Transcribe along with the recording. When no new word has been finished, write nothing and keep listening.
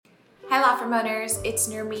Hi law firm owners, it's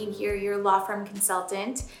Nermeen here, your law firm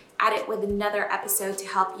consultant, at it with another episode to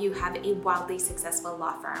help you have a wildly successful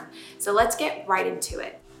law firm. So let's get right into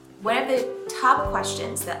it. One of the top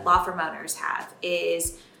questions that law firm owners have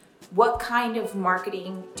is, what kind of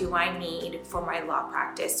marketing do I need for my law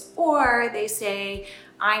practice? Or they say,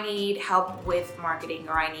 I need help with marketing,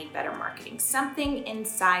 or I need better marketing. Something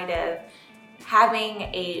inside of having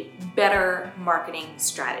a better marketing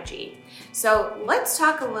strategy. So let's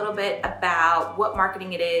talk a little bit about what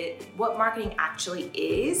marketing actually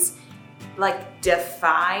is, like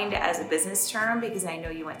defined as a business term, because I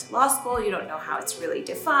know you went to law school, you don't know how it's really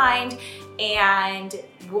defined, and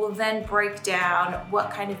we'll then break down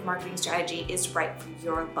what kind of marketing strategy is right for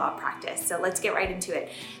your law practice. So let's get right into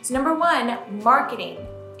it. So number one, marketing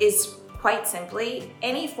is quite simply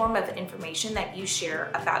any form of information that you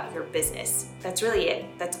share about your business. That's really it.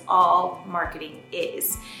 That's all marketing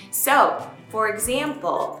is. So, for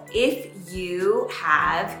example, if you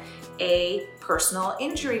have a personal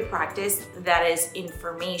injury practice, that is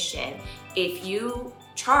information. If you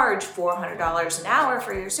charge $400 an hour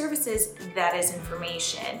for your services, that is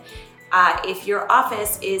information. If your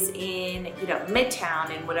office is in, Midtown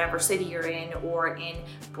in whatever city you're in, or in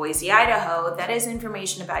Boise, Idaho, that is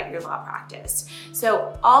information about your law practice.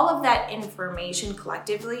 So all of that information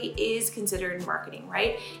collectively is considered marketing,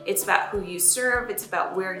 right? It's about who you serve, it's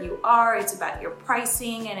about where you are, it's about your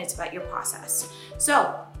pricing, and it's about your process.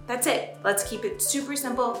 So that's it. Let's keep it super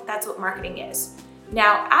simple. That's what marketing is.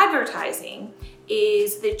 Now, advertising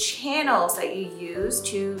is the channels that you use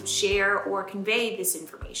to share or convey this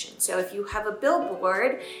information. So if you have a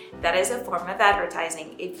billboard, that is a form of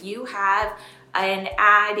advertising. If you have an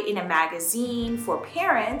ad in a magazine for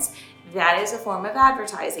parents, that is a form of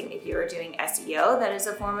advertising. If you're doing SEO, that is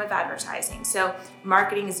a form of advertising. So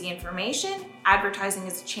marketing is the information, advertising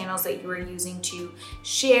is the channels that you are using to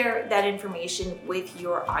share that information with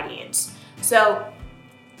your audience. So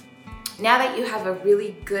now that you have a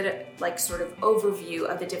really good sort of overview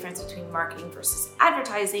of the difference between marketing versus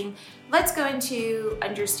advertising, let's go into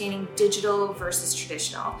understanding digital versus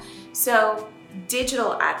traditional. So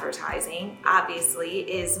digital advertising obviously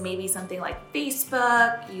is maybe something like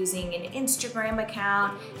Facebook, using an Instagram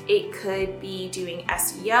account. It could be doing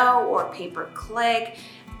SEO or pay-per-click.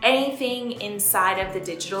 Anything inside of the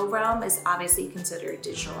digital realm is obviously considered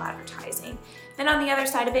digital advertising. Then on the other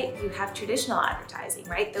side of it, you have traditional advertising,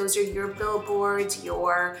 right? Those are your billboards,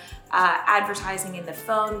 your advertising in the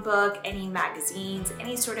phone book, any magazines,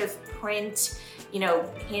 any sort of print,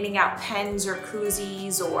 handing out pens or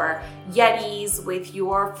koozies or Yetis with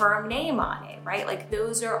your firm name on it, right? Like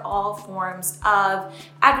those are all forms of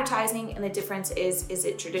advertising, and the difference is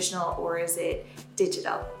it traditional or is it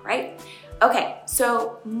digital, right? Okay,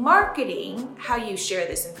 so marketing, how you share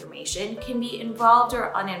this information, can be involved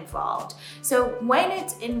or uninvolved. So when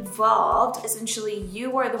it's involved, essentially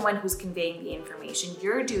you are the one who's conveying the information,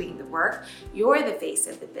 you're doing the work, you're the face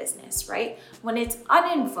of the business, right? When it's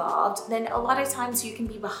uninvolved, then a lot of times you can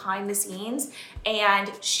be behind the scenes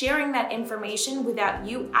and sharing that information without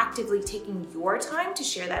you actively taking your time to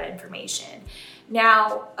share that information.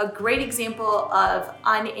 Now, a great example of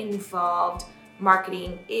uninvolved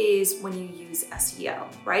marketing is when you use SEO,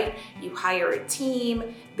 right? You hire a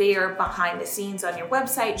team, they are behind the scenes on your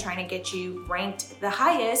website trying to get you ranked the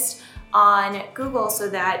highest on Google so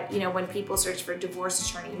that, when people search for divorce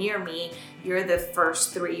attorney near me, you're the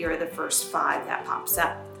first 3 or the first 5 that pops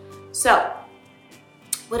up. So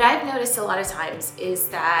what I've noticed a lot of times is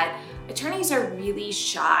that attorneys are really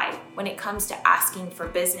shy when it comes to asking for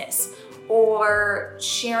business or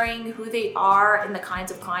sharing who they are and the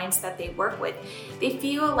kinds of clients that they work with. They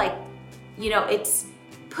feel like, it's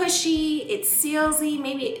pushy, it's salesy,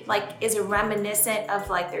 maybe it is a reminiscent of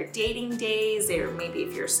their dating days, or maybe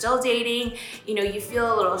if you're still dating, you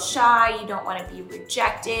feel a little shy, you don't want to be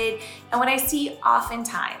rejected. And what I see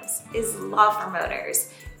oftentimes is law firm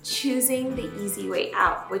owners choosing the easy way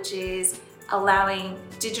out, which is allowing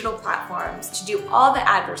digital platforms to do all the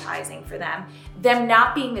advertising for them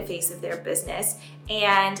not being the face of their business,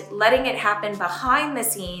 and letting it happen behind the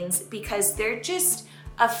scenes because they're just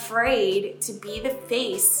afraid to be the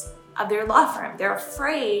face of their law firm. They're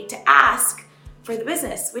afraid to ask for the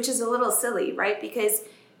business, which is a little silly, right? Because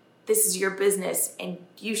this is your business and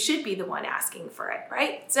you should be the one asking for it,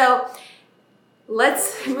 right? So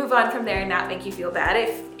let's move on from there and not make you feel bad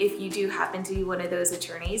if you do happen to be one of those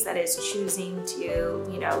attorneys that is choosing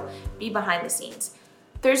to, be behind the scenes.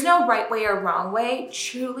 There's no right way or wrong way.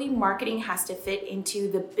 Truly, marketing has to fit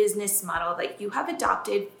into the business model that you have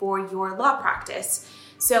adopted for your law practice.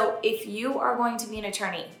 So if you are going to be an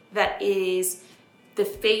attorney that is the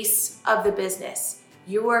face of the business,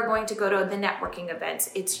 You are going to go to the networking events.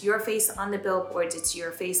 It's your face on the billboards. It's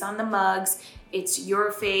your face on the mugs. It's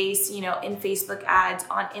your face, in Facebook ads,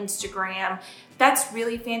 on Instagram. That's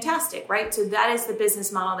really fantastic, right? So that is the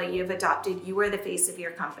business model that you've adopted. You are the face of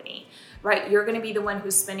your company, right? You're going to be the one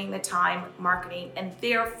who's spending the time marketing, and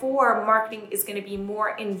therefore marketing is going to be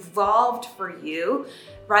more involved for you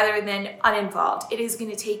rather than uninvolved. It is going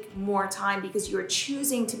to take more time because you are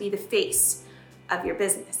choosing to be the face of your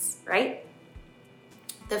business, right?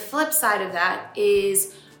 The flip side of that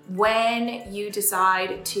is when you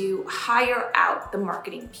decide to hire out the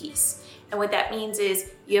marketing piece. And what that means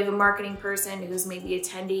is you have a marketing person who's maybe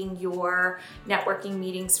attending your networking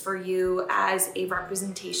meetings for you as a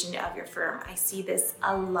representation of your firm. I see this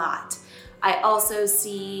a lot. I also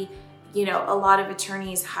see, a lot of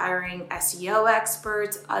attorneys hiring SEO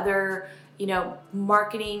experts, other,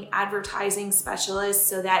 marketing, advertising specialists,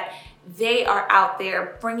 so that they are out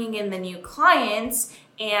there bringing in the new clients,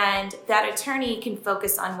 and that attorney can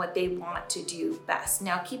focus on what they want to do best.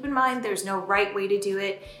 Now, keep in mind, there's no right way to do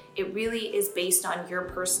it. It really is based on your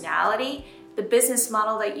personality, the business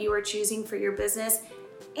model that you are choosing for your business,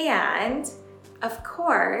 and of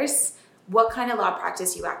course, what kind of law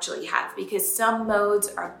practice you actually have, because some modes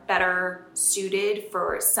are better suited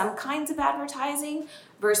for some kinds of advertising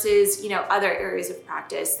versus, other areas of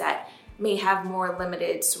practice that may have more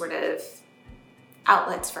limited sort of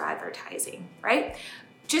outlets for advertising, right?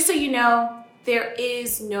 Just so you know, there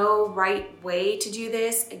is no right way to do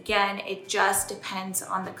this. Again, it just depends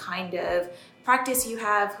on the kind of practice you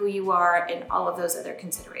have, who you are, and all of those other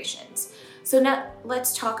considerations. So now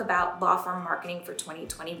let's talk about law firm marketing for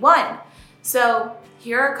 2021. So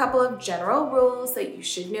here are a couple of general rules that you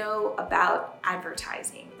should know about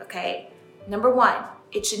advertising, okay? Number one,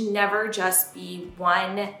 it should never just be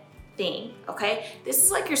one thing, okay? This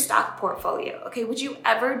is like your stock portfolio, okay? Would you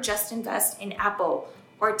ever just invest in Apple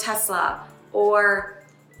or Tesla or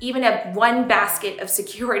even have one basket of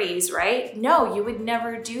securities, right? No, you would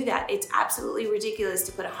never do that. It's absolutely ridiculous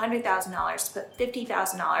to put $100,000, to put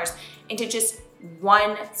 $50,000 into just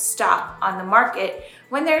one stock on the market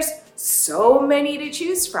when there's so many to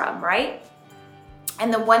choose from, right?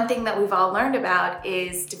 And the one thing that we've all learned about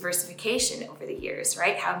is diversification over the years,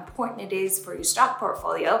 right? How important it is for your stock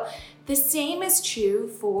portfolio. The same is true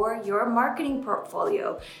for your marketing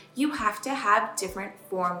portfolio. You have to have different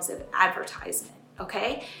forms of advertisement,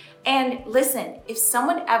 okay? And listen, if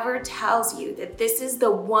someone ever tells you that this is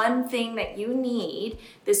the one thing that you need,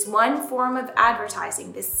 this one form of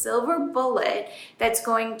advertising, this silver bullet that's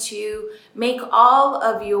going to make all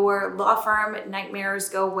of your law firm nightmares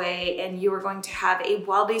go away and you are going to have a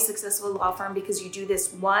wildly successful law firm because you do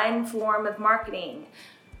this one form of marketing,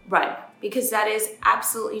 run, because that is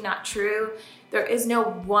absolutely not true. There is no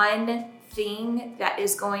one thing that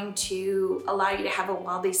is going to allow you to have a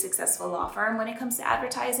wildly successful law firm when it comes to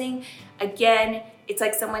advertising. Again, it's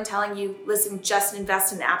like someone telling you, listen, just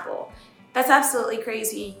invest in Apple. That's absolutely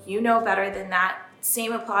crazy. You know better than that.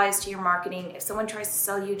 Same applies to your marketing. If someone tries to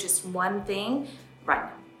sell you just one thing, run,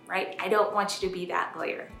 right? I don't want you to be that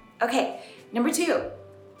lawyer. Okay, number two,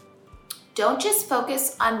 don't just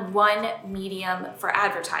focus on one medium for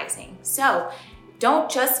advertising. So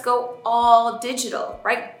don't just go all digital,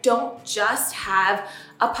 right? Don't just have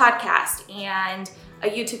a podcast and a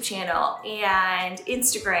YouTube channel and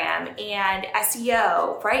Instagram and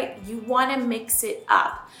SEO, right? You wanna mix it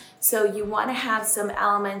up. So you wanna have some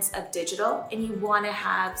elements of digital and you wanna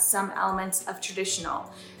have some elements of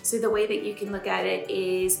traditional. So the way that you can look at it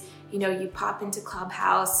is, you pop into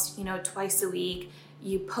Clubhouse, twice a week,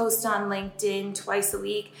 you post on LinkedIn twice a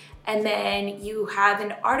week, and then you have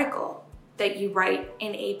an article that you write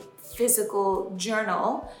in a physical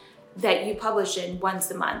journal that you publish in once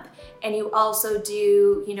a month. And you also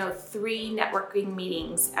do, 3 networking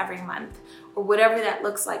meetings every month or whatever that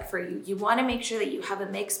looks like for you. You want to make sure that you have a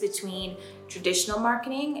mix between traditional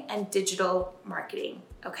marketing and digital marketing,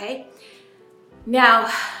 okay?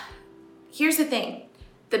 Now, here's the thing.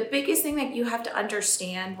 The biggest thing that you have to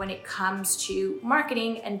understand when it comes to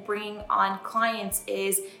marketing and bringing on clients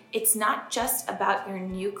is it's not just about your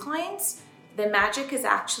new clients. The magic is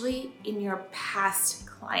actually in your past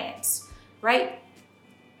clients, right?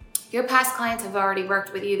 Your past clients have already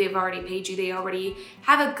worked with you, they've already paid you, they already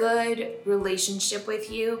have a good relationship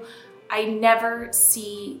with you. I never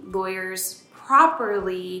see lawyers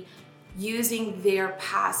properly using their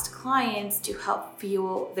past clients to help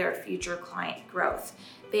fuel their future client growth.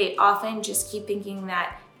 They often just keep thinking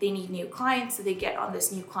that they need new clients, so they get on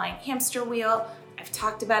this new client hamster wheel. I've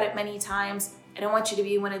talked about it many times. I don't want you to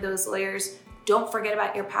be one of those lawyers. Don't forget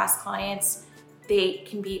about your past clients. They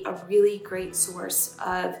can be a really great source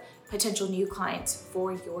of potential new clients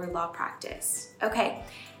for your law practice. Okay,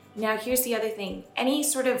 now here's the other thing. Any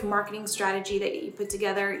sort of marketing strategy that you put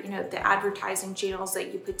together, the advertising channels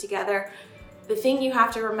that you put together, the thing you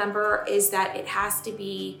have to remember is that it has to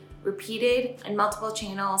be repeated in multiple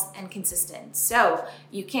channels and consistent. So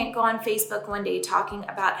you can't go on Facebook one day talking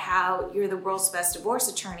about how you're the world's best divorce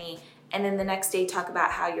attorney and then the next day talk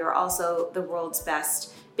about how you're also the world's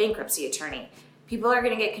best bankruptcy attorney. People are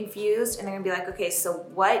gonna get confused and they're gonna be like, okay, so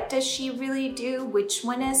what does she really do? Which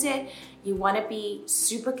one is it? You wanna be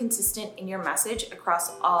super consistent in your message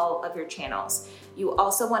across all of your channels. You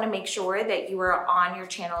also wanna make sure that you are on your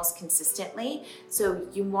channels consistently. So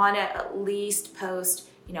you wanna at least post,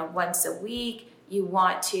 once a week. You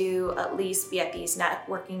want to at least be at these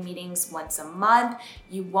networking meetings once a month.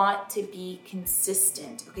 You want to be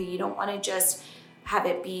consistent, okay? You don't wanna just have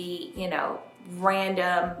it be,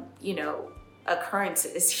 random,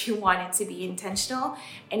 occurrences. You want it to be intentional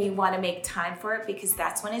and you want to make time for it because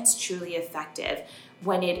that's when it's truly effective.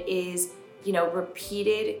 When it is,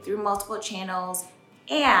 repeated through multiple channels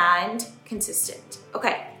and consistent.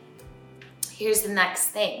 Okay, here's the next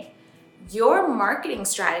thing. Your marketing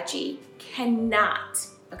strategy cannot,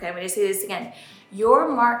 okay, I'm going to say this again. Your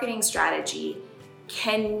marketing strategy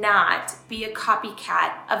cannot be a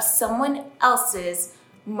copycat of someone else's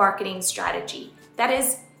marketing strategy. That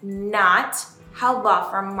is not how law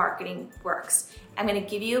firm marketing works. I'm going to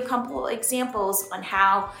give you a couple examples on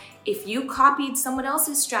how if you copied someone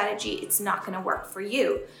else's strategy, it's not going to work for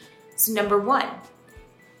you. So number one,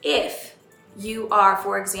 if you are,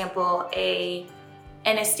 for example,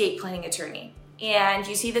 an estate planning attorney and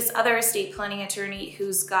you see this other estate planning attorney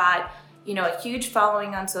who's got a huge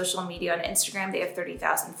following on social media, on Instagram, they have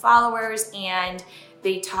 30,000 followers and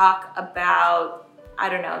they talk about,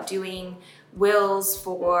 doing wills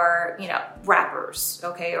for, rappers,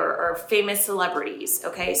 okay, or famous celebrities,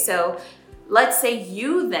 okay? So let's say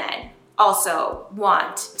you then also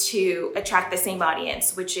want to attract the same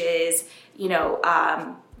audience, which is,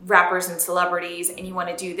 rappers and celebrities, and you want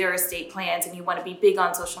to do their estate plans and you want to be big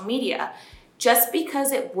on social media. Just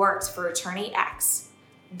because it works for attorney X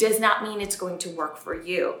does not mean it's going to work for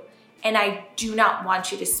you. And I do not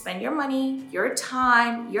want you to spend your money, your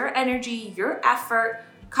time, your energy, your effort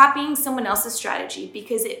copying someone else's strategy,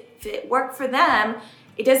 because if it worked for them,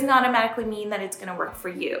 it doesn't automatically mean that it's going to work for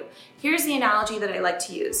you. Here's the analogy that I like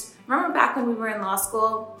to use. Remember back when we were in law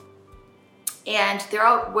school and there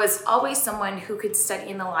was always someone who could study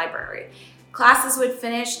in the library. Classes would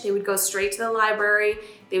finish, they would go straight to the library,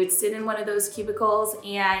 they would sit in one of those cubicles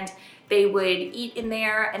and they would eat in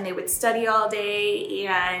there and they would study all day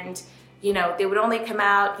and, they would only come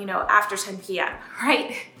out, after 10 p.m.,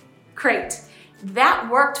 right? Great.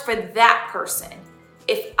 That worked for that person.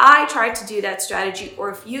 If I tried to do that strategy,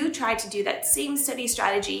 or if you tried to do that same study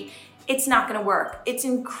strategy, it's not gonna work. It's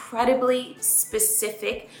incredibly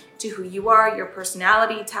specific to who you are, your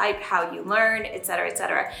personality type, how you learn, et cetera, et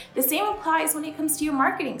cetera. The same applies when it comes to your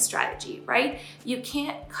marketing strategy, right? You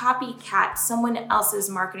can't copycat someone else's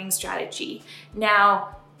marketing strategy.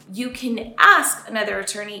 Now, you can ask another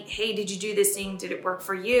attorney, hey, did you do this thing? Did it work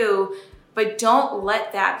for you? But don't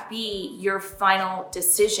let that be your final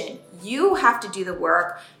decision. You have to do the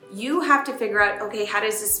work. You have to figure out, okay, how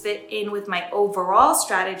does this fit in with my overall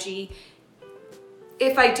strategy?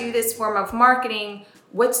 If I do this form of marketing,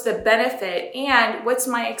 what's the benefit and what's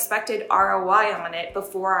my expected ROI on it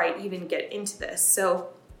before I even get into this? So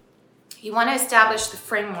you want to establish the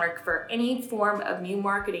framework for any form of new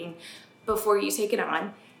marketing before you take it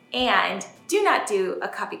on. And do not do a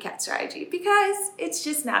copycat strategy because it's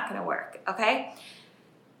just not going to work, okay?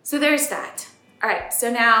 So there's that. All right,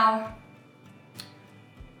 so now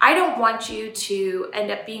I don't want you to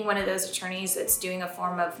end up being one of those attorneys that's doing a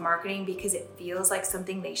form of marketing because it feels like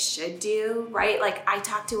something they should do, right? Like I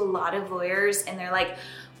talk to a lot of lawyers and they're like,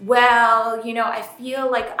 well, I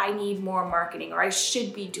feel like I need more marketing or I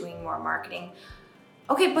should be doing more marketing.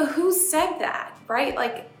 Okay, but who said that, right?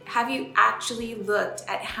 Like, have you actually looked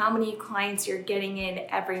at how many clients you're getting in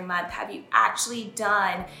every month? Have you actually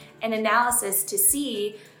done an analysis to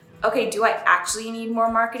see, okay, do I actually need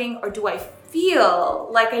more marketing or do I feel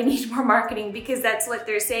like I need more marketing because that's what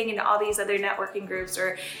they're saying in all these other networking groups,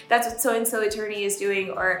 or that's what so-and-so attorney is doing,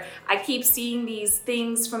 or I keep seeing these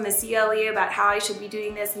things from the CLE about how I should be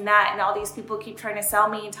doing this and that, and all these people keep trying to sell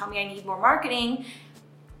me and tell me I need more marketing.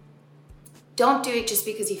 Don't do it just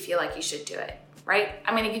because you feel like you should do it, right?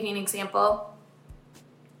 I'm going to give you an example.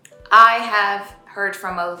 I have heard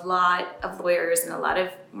from a lot of lawyers and a lot of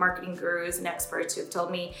marketing gurus and experts who have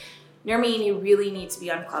told me, Nermeen, you really need to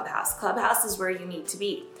be on Clubhouse. Clubhouse is where you need to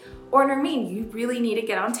be. Or Nermeen, you really need to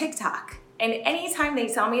get on TikTok. And anytime they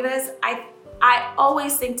tell me this, I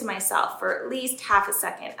always think to myself for at least half a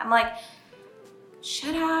second, I'm like,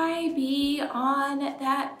 should I be on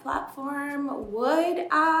that platform? Would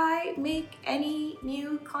I make any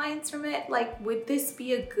new clients from it? Like, would this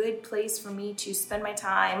be a good place for me to spend my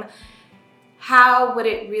time? How would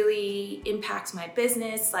it really impact my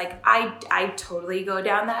business? Like, I totally go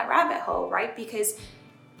down that rabbit hole, right? Because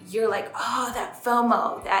you're like, oh, that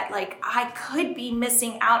FOMO, that like I could be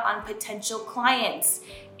missing out on potential clients.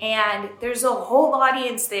 And there's a whole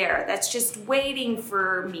audience there that's just waiting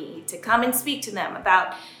for me to come and speak to them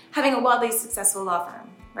about having a wildly successful law firm,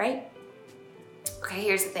 right? Okay,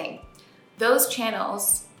 here's the thing. Those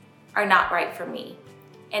channels are not right for me.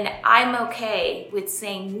 And I'm okay with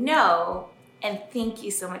saying no, and thank you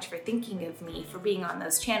so much for thinking of me for being on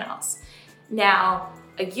those channels. Now,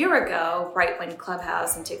 a year ago, right when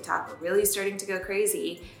Clubhouse and TikTok were really starting to go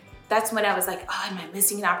crazy, that's when I was like, oh, am I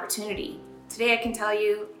missing an opportunity? Today I can tell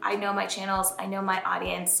you, I know my channels, I know my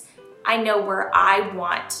audience, I know where I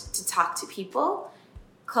want to talk to people.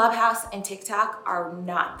 Clubhouse and TikTok are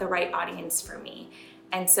not the right audience for me.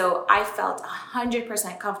 And so I felt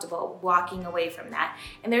 100% comfortable walking away from that.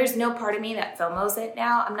 And there's no part of me that FOMOs it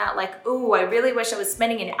now. I'm not like, oh, I really wish I was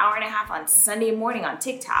spending an hour and a half on Sunday morning on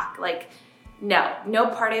TikTok. Like,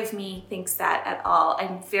 no part of me thinks that at all.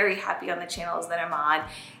 I'm very happy on the channels that I'm on.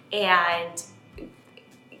 And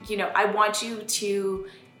I want you to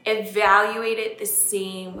evaluate it the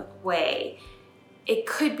same way. It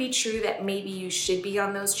could be true that maybe you should be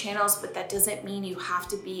on those channels, but that doesn't mean you have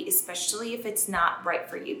to be, especially if it's not right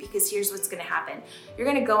for you, because here's what's gonna happen. You're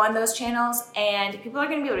gonna go on those channels and people are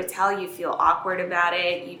gonna be able to tell you feel awkward about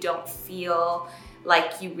it, you don't feel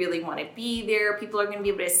like you really wanna be there. People are gonna be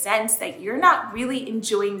able to sense that you're not really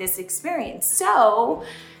enjoying this experience. So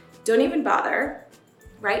don't even bother,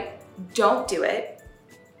 right? Don't do it.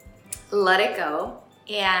 Let it go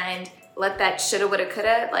and let that shoulda, woulda,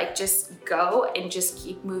 coulda, like just go and just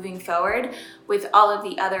keep moving forward with all of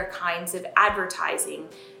the other kinds of advertising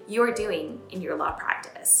you're doing in your law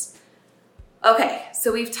practice. Okay,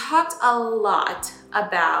 so we've talked a lot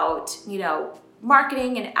about,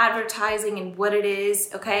 marketing and advertising and what it is,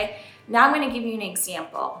 okay? Now I'm gonna give you an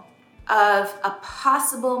example of a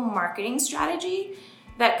possible marketing strategy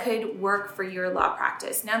that could work for your law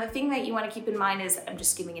practice. Now, the thing that you want to keep in mind is I'm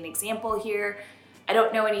just giving an example here. I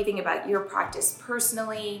don't know anything about your practice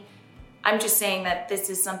personally. I'm just saying that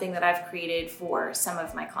this is something that I've created for some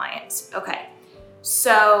of my clients. Okay,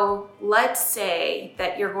 so let's say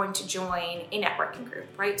that you're going to join a networking group,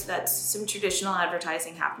 right? So that's some traditional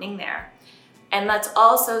advertising happening there. And let's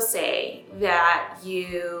also say that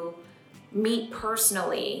you meet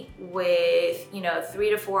personally with 3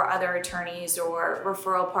 to 4 other attorneys or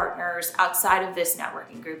referral partners outside of this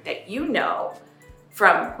networking group that you know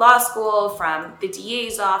from law school, from the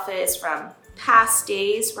DA's office, from past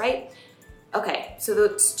days, right? Okay, so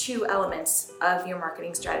those 2 elements of your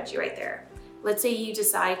marketing strategy right there. Let's say you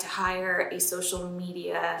decide to hire a social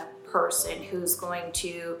media person who's going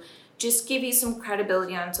to just give you some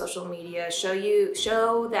credibility on social media,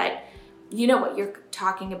 show that you know what you're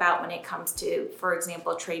talking about when it comes to, for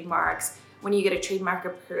example, trademarks. When you get a trademark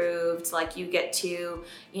approved, like you get to,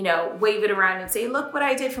 wave it around and say, look what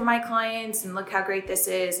I did for my clients and look how great this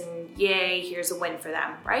is and yay, here's a win for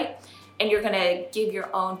them, right? And you're gonna give your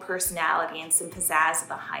own personality and some pizzazz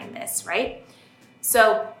behind this, right?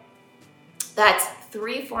 So that's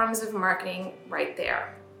 3 forms of marketing right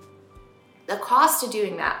there. The cost of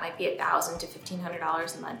doing that might be $1,000 to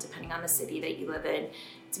 $1,500 a month, depending on the city that you live in,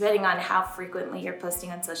 depending on how frequently you're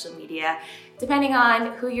posting on social media, depending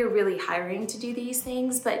on who you're really hiring to do these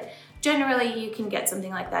things. But generally, you can get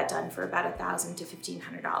something like that done for about $1,000 to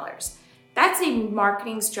 $1,500. That's a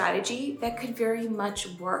marketing strategy that could very much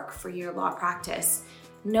work for your law practice.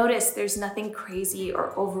 Notice there's nothing crazy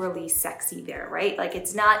or overly sexy there, right? Like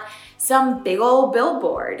it's not some big old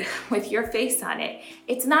billboard with your face on it.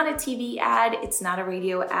 It's not a TV ad. It's not a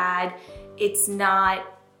radio ad. It's not,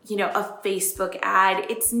 a Facebook ad.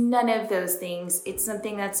 It's none of those things. It's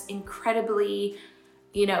something that's incredibly,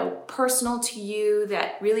 personal to you,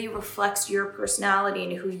 that really reflects your personality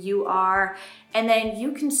and who you are. And then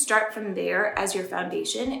you can start from there as your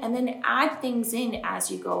foundation and then add things in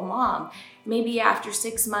as you go along. Maybe after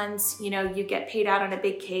 6 months, you get paid out on a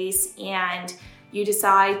big case and you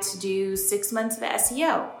decide to do 6 months of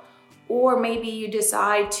SEO. Or maybe you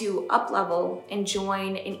decide to up-level and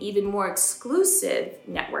join an even more exclusive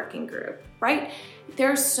networking group, right?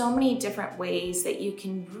 There's so many different ways that you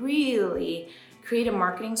can really create a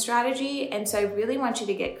marketing strategy. And so I really want you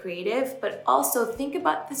to get creative, but also think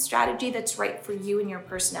about the strategy that's right for you and your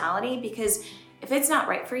personality, because if it's not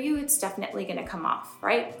right for you, it's definitely going to come off,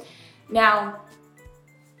 right? Now,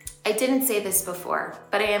 I didn't say this before,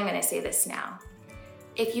 but I am going to say this now.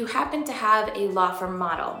 If you happen to have a law firm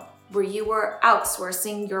model where you are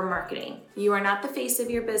outsourcing your marketing, you are not the face of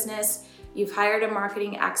your business, you've hired a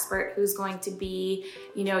marketing expert who's going to be,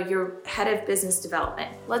 your head of business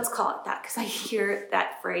development. Let's call it that, because I hear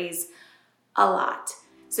that phrase a lot.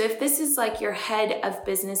 So if this is like your head of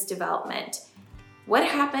business development, what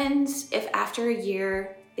happens if after a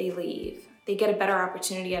year they leave? They get a better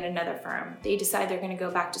opportunity at another firm. They decide they're going to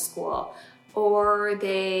go back to school, or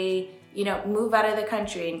they, move out of the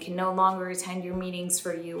country and can no longer attend your meetings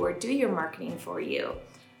for you or do your marketing for you.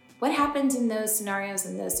 What happens in those scenarios,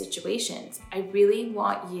 in those situations? I really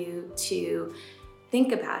want you to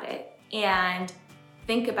think about it and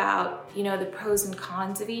think about, the pros and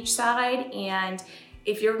cons of each side. And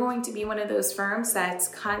if you're going to be one of those firms that's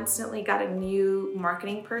constantly got a new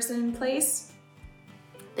marketing person in place,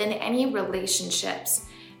 then any relationships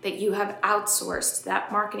that you have outsourced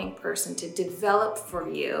that marketing person to develop for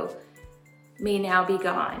you may now be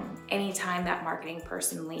gone anytime that marketing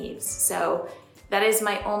person leaves. So that is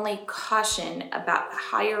my only caution about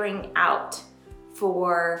hiring out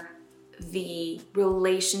for the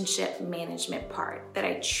relationship management part that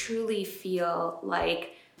I truly feel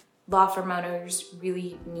like law firm owners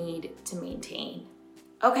really need to maintain.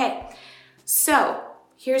 Okay, so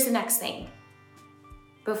here's the next thing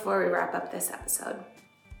before we wrap up this episode.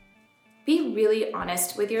 Be really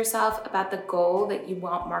honest with yourself about the goal that you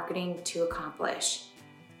want marketing to accomplish.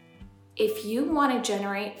 If you want to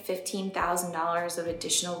generate $15,000 of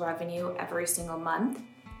additional revenue every single month,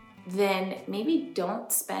 then maybe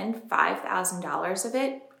don't spend $5,000 of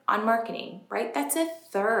it on marketing, right? That's a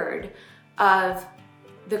third of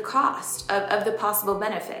the cost of the possible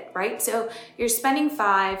benefit, right? So you're spending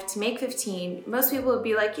 5 to make 15. Most people would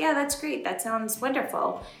be like, yeah, that's great. That sounds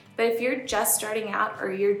wonderful. But if you're just starting out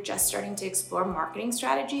or you're just starting to explore marketing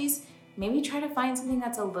strategies, maybe try to find something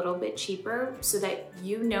that's a little bit cheaper so that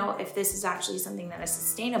you know if this is actually something that is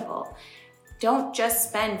sustainable. Don't just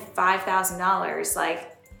spend $5,000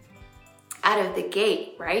 like out of the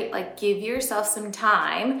gate, right? Like give yourself some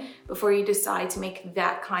time before you decide to make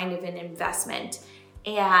that kind of an investment.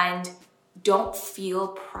 And don't feel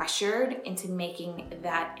pressured into making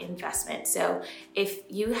that investment. So if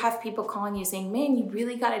you have people calling you saying, man, you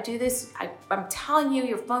really got to do this. I'm telling you,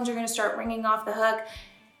 your phones are going to start ringing off the hook.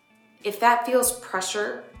 If that feels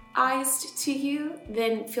pressurized to you,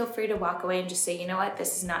 then feel free to walk away and just say, you know what,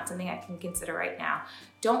 this is not something I can consider right now.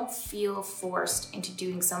 Don't feel forced into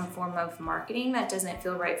doing some form of marketing that doesn't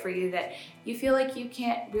feel right for you, that you feel like you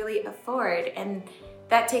can't really afford. And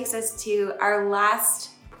that takes us to our last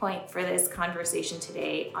point for this conversation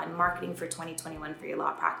today on marketing for 2021 for your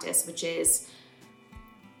law practice, which is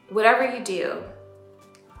whatever you do,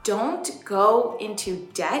 don't go into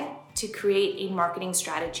debt to create a marketing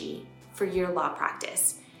strategy for your law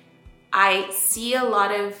practice. I see a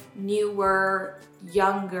lot of newer,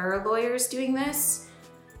 younger lawyers doing this.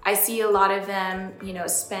 I see a lot of them,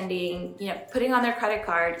 spending, putting on their credit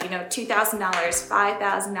card, $2,000,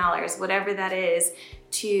 $5,000, whatever that is,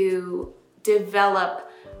 to develop,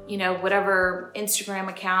 whatever Instagram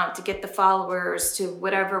account, to get the followers, to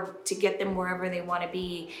whatever, to get them wherever they want to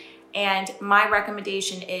be. And my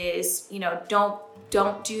recommendation is,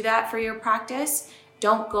 don't do that for your practice.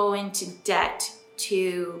 Don't go into debt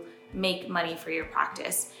to make money for your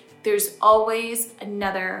practice. There's always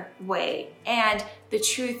another way. And the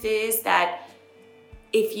truth is that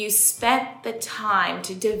if you spent the time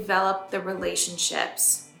to develop the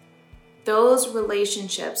relationships, those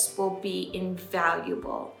relationships will be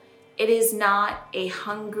invaluable. It is not a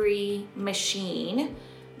hungry machine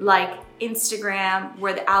like Instagram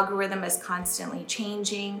where the algorithm is constantly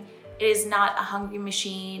changing. It is not a hungry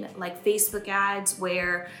machine like Facebook ads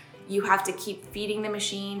where you have to keep feeding the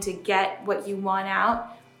machine to get what you want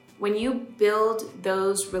out. When you build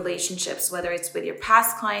those relationships, whether it's with your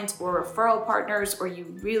past clients or referral partners, or you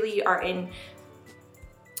really are in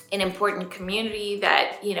an important community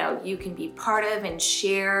that you can be part of and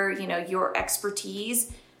share your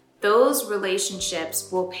expertise, those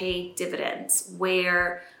relationships will pay dividends,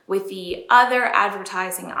 where with the other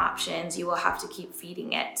advertising options you will have to keep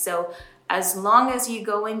feeding it. So as long as you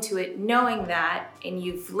go into it knowing that, and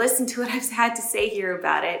you've listened to what I've had to say here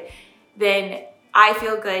about it, then I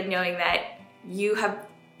feel good knowing that you have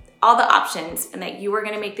all the options and that you are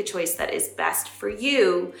going to make the choice that is best for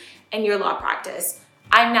you and your law practice.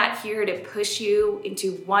 I'm not here to push you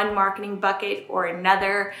into one marketing bucket or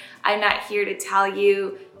another. I'm not here to tell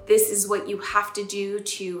you this is what you have to do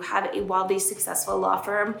to have a wildly successful law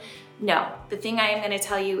firm. No, the thing I am going to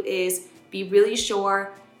tell you is Be really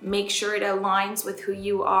sure, make sure it aligns with who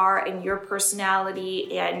you are and your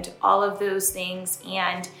personality and all of those things.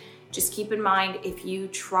 And just keep in mind, if you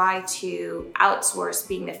try to outsource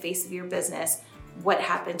being the face of your business, what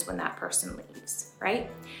happens when that person leaves, right?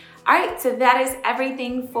 All right, so that is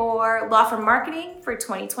everything for Law Firm Marketing for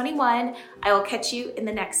 2021. I will catch you in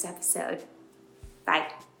the next episode.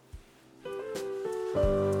 Bye.